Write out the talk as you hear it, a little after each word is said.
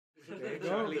There you go.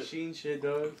 Charlie Sheen shit,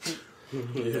 dog.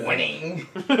 Yeah. Winning.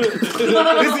 Is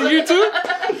it you too?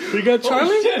 We got Charlie?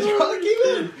 Oh, shit, Charlie came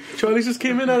in. Charlie just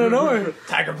came in out of nowhere.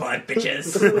 Tiger blood,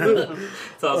 bitches.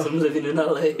 It's awesome living in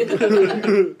LA.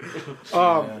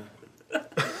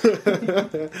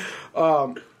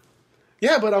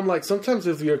 Yeah, but I'm like, sometimes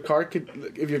if your car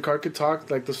could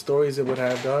talk, like the stories it would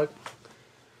have, dog.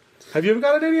 Have you ever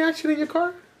gotten any accident in your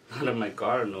car? Not in my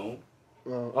car, no.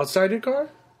 Outside your car?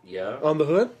 Yeah. On the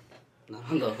hood? Not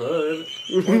on the hood.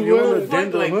 You want to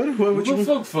dent the like, hood? What you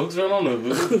fuck folks run on the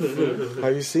hood?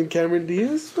 Have you seen Cameron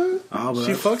Diaz? She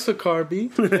fucks a car, B.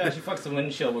 Yeah, she fucks the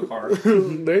windshield with a car.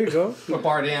 There you go. With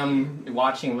Bardem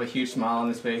watching with a huge smile on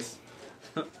his face.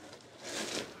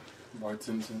 Bart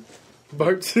Simpson.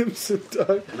 Bart Simpson,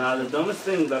 dog. Nah, the dumbest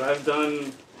thing that I've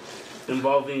done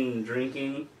involving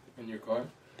drinking in your car,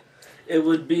 it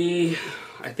would be,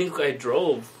 I think I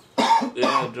drove.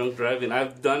 Yeah, drunk driving.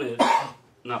 I've done it.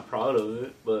 Not proud of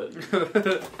it, but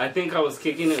I think I was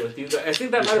kicking it with you guys. I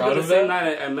think that might have been the same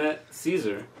night I met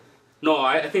Caesar. No,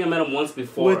 I think I met him once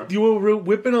before. You were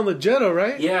whipping on the Jetta,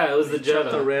 right? Yeah, it was the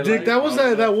Jetta. Dick, that was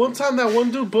that one time that one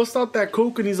dude bust out that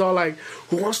coke and he's all like,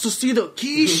 "Who wants to see the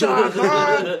key shot,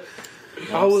 man?"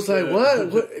 I was like,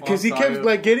 what? Because he kept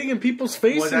like getting in people's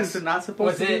faces. Well, that's not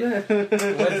supposed to be there.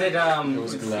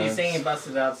 Was it, he's saying he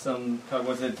busted out some,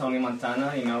 was it Tony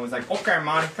Montana? You know, it was like, okay,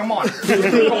 man, come on.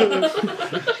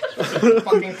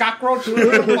 Fucking cockroach.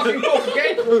 Fucking coke,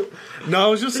 okay? No,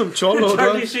 it was just some cholo,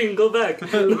 Charlie Sheen, go back. We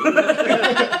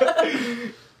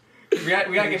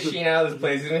gotta get Sheen out of this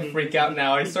place. He's gonna freak out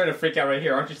now. He's starting to freak out right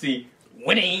here. Aren't you see?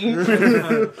 Winning!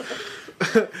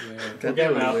 We'll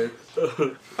get him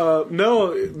out.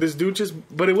 No, this dude just,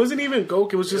 but it wasn't even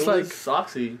coke. It was just like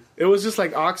Oxy. It was just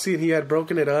like Oxy, and he had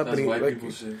broken it up. That's and he, white like,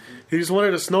 people shit. He just wanted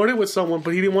to snort it with someone,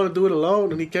 but he didn't want to do it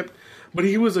alone. And he kept, but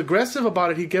he was aggressive about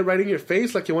it. He kept right in your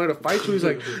face, like he wanted to fight you. He's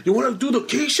like, "You want to do the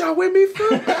key shot with me,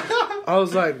 fool?" I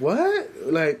was like, "What?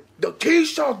 Like the key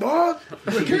shot, dog?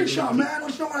 The key shot, man.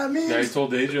 Don't you know what I mean?" Yeah, I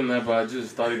told Adrian that, but I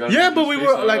just thought he got. Yeah, but we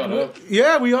were like,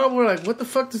 we all were like, "What the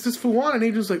fuck does this fool want?" And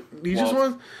he just like, just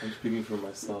wants. I'm speaking for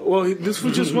myself. Well, this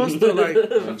fool just wants to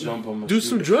like jump on my do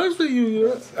some drugs with you. You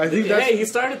know? I think that's. Hey, he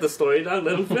started the story, dog.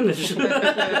 Let him finish.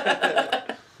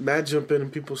 Mad jumping in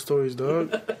people's stories,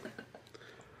 dog.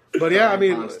 But yeah, I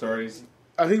mean, stories.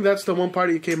 I think that's the one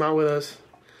party you came out with us.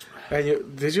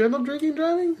 And did you end up drinking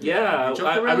driving? Yeah,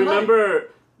 I remember.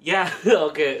 Yeah,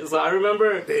 okay. So I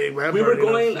remember we were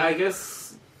going. I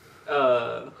guess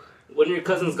one of your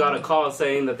cousins got a call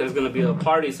saying that there's going to be a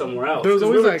party somewhere else. There was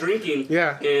always we were like, drinking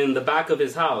in the back of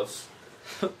his house.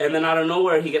 And then out of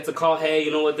nowhere, he gets a call. Hey,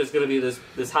 you know what? There's going to be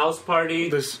this house party.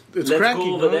 Let's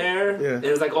go over there. Yeah. And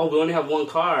it's like, oh, we only have one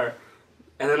car.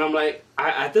 And then I'm like,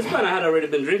 at this point, I had already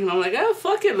been drinking. I'm like,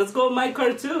 fuck it, let's go in my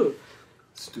car too.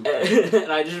 Stupid.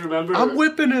 And I just remember I'm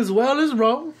whipping as well as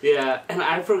Ro. Yeah, and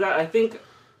I forgot. I think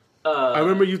I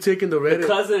remember you taking the Reddit. The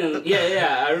cousin.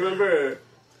 Yeah. I remember.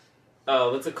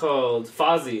 What's it called?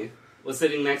 Fozzie was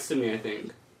sitting next to me. I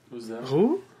think. Who's that?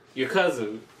 Who? Your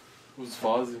cousin. Who's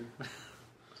Fozzie?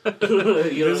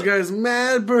 This guy's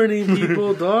mad burning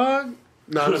people, dog.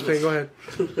 No, I'm just playing. Go ahead.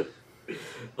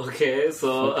 Okay,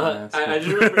 so I just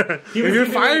remember. If you're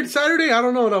fired Saturday, I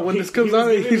don't know. When this comes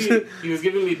out, he was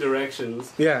giving me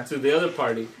directions. Yeah. To the other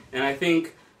party, and I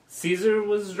think Caesar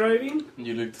was driving.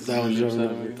 You looked. That was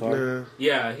driving the car.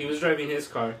 Yeah, he was driving his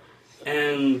car,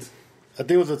 and I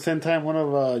think it was the same time one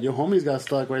of your homies got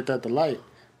stuck right there at the light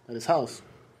at his house.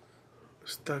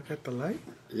 Stuck at the light?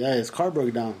 Yeah, his car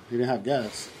broke down. He didn't have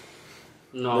gas.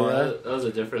 No, that was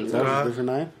a different. That was a different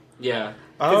night. Yeah,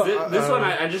 this one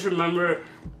I just remember.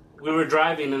 We were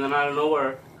driving, and then out of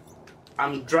nowhere,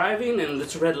 I'm driving, and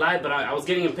it's a red light, but I was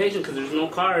getting impatient because there's no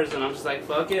cars, and I'm just like,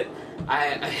 fuck it.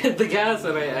 I hit the gas,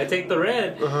 and I take the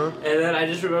red. And then I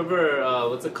just remember,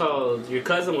 what's it called? Your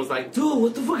cousin was like, dude,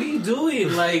 what the fuck are you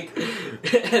doing? Like,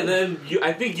 and then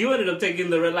I think you ended up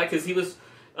taking the red light because he was...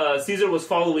 Caesar was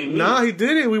following me. Nah, he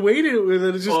didn't. We waited, and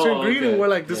then it just turned green, and we're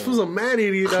like, "This was a mad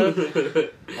idiot." Oh,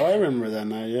 I remember that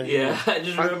night. Yeah, I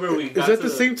just remember we. Is that the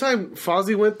same time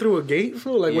Fozzie went through a gate,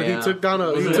 fool? Like when he took down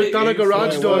a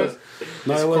garage door.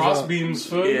 No, it was cross beams,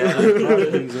 fool.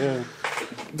 Yeah.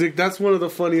 Dick, that's one of the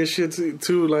funniest shits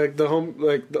too. Like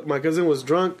my cousin was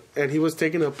drunk, and he was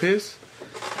taking a piss.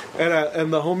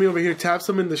 And the homie over here taps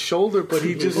him in the shoulder, but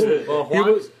he just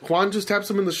Juan just taps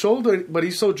him in the shoulder, but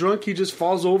he's so drunk he just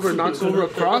falls over and knocks over a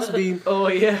crossbeam. Oh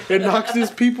yeah, and knocks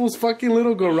this people's fucking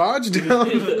little garage down.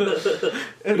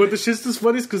 But the shit's just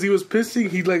funny because he was pissing.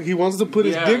 He wants to put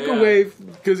his dick away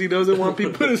because he doesn't want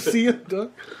people to see it.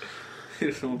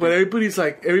 But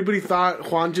everybody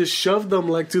thought Juan just shoved them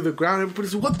like to the ground.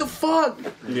 Everybody's what the fuck?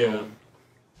 Yeah.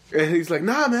 And he's like,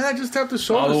 nah, man, I just tapped the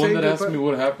shoulder. I was the one that asked me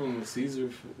what happened with Caesar.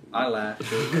 I laughed.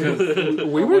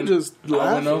 We were just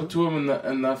laughing. I went up to him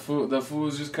and that fool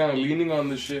was just kind of leaning on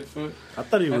the shit, foot. I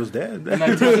thought he was dead. And I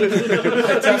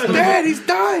tapped him. Dad, he's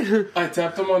died. I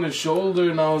tapped him on his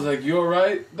shoulder and I was like, "You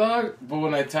alright, dog?" But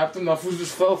when I tapped him, that fool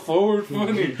just fell forward, foot,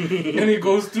 and he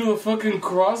goes through a fucking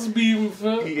crossbeam,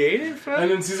 foot. He ate it, foot?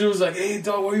 And then Caesar was like, "Hey,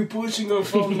 dog, why are you pushing him?"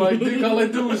 Foot? I'm like, "Think all I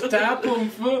did was tap him,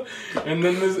 foot." And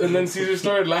then Caesar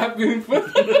started laughing, foot.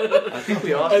 I think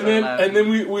we all started laughing. And then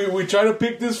we try to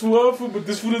pick this fool up, foot, but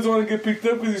this fool doesn't want to get picked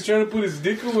up because he's trying to put his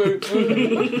dick away,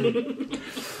 foot.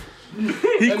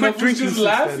 He quit drinking. Just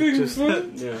laughing,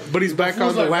 Yeah. But he's back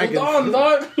on the wagon. Hold on,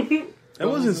 dog. That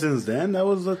wasn't since then. That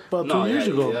was about 2 years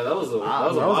ago. Yeah, that was a That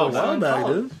was a while back,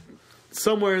 dude.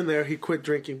 Somewhere in there, he quit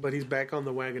drinking, but he's back on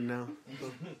the wagon now.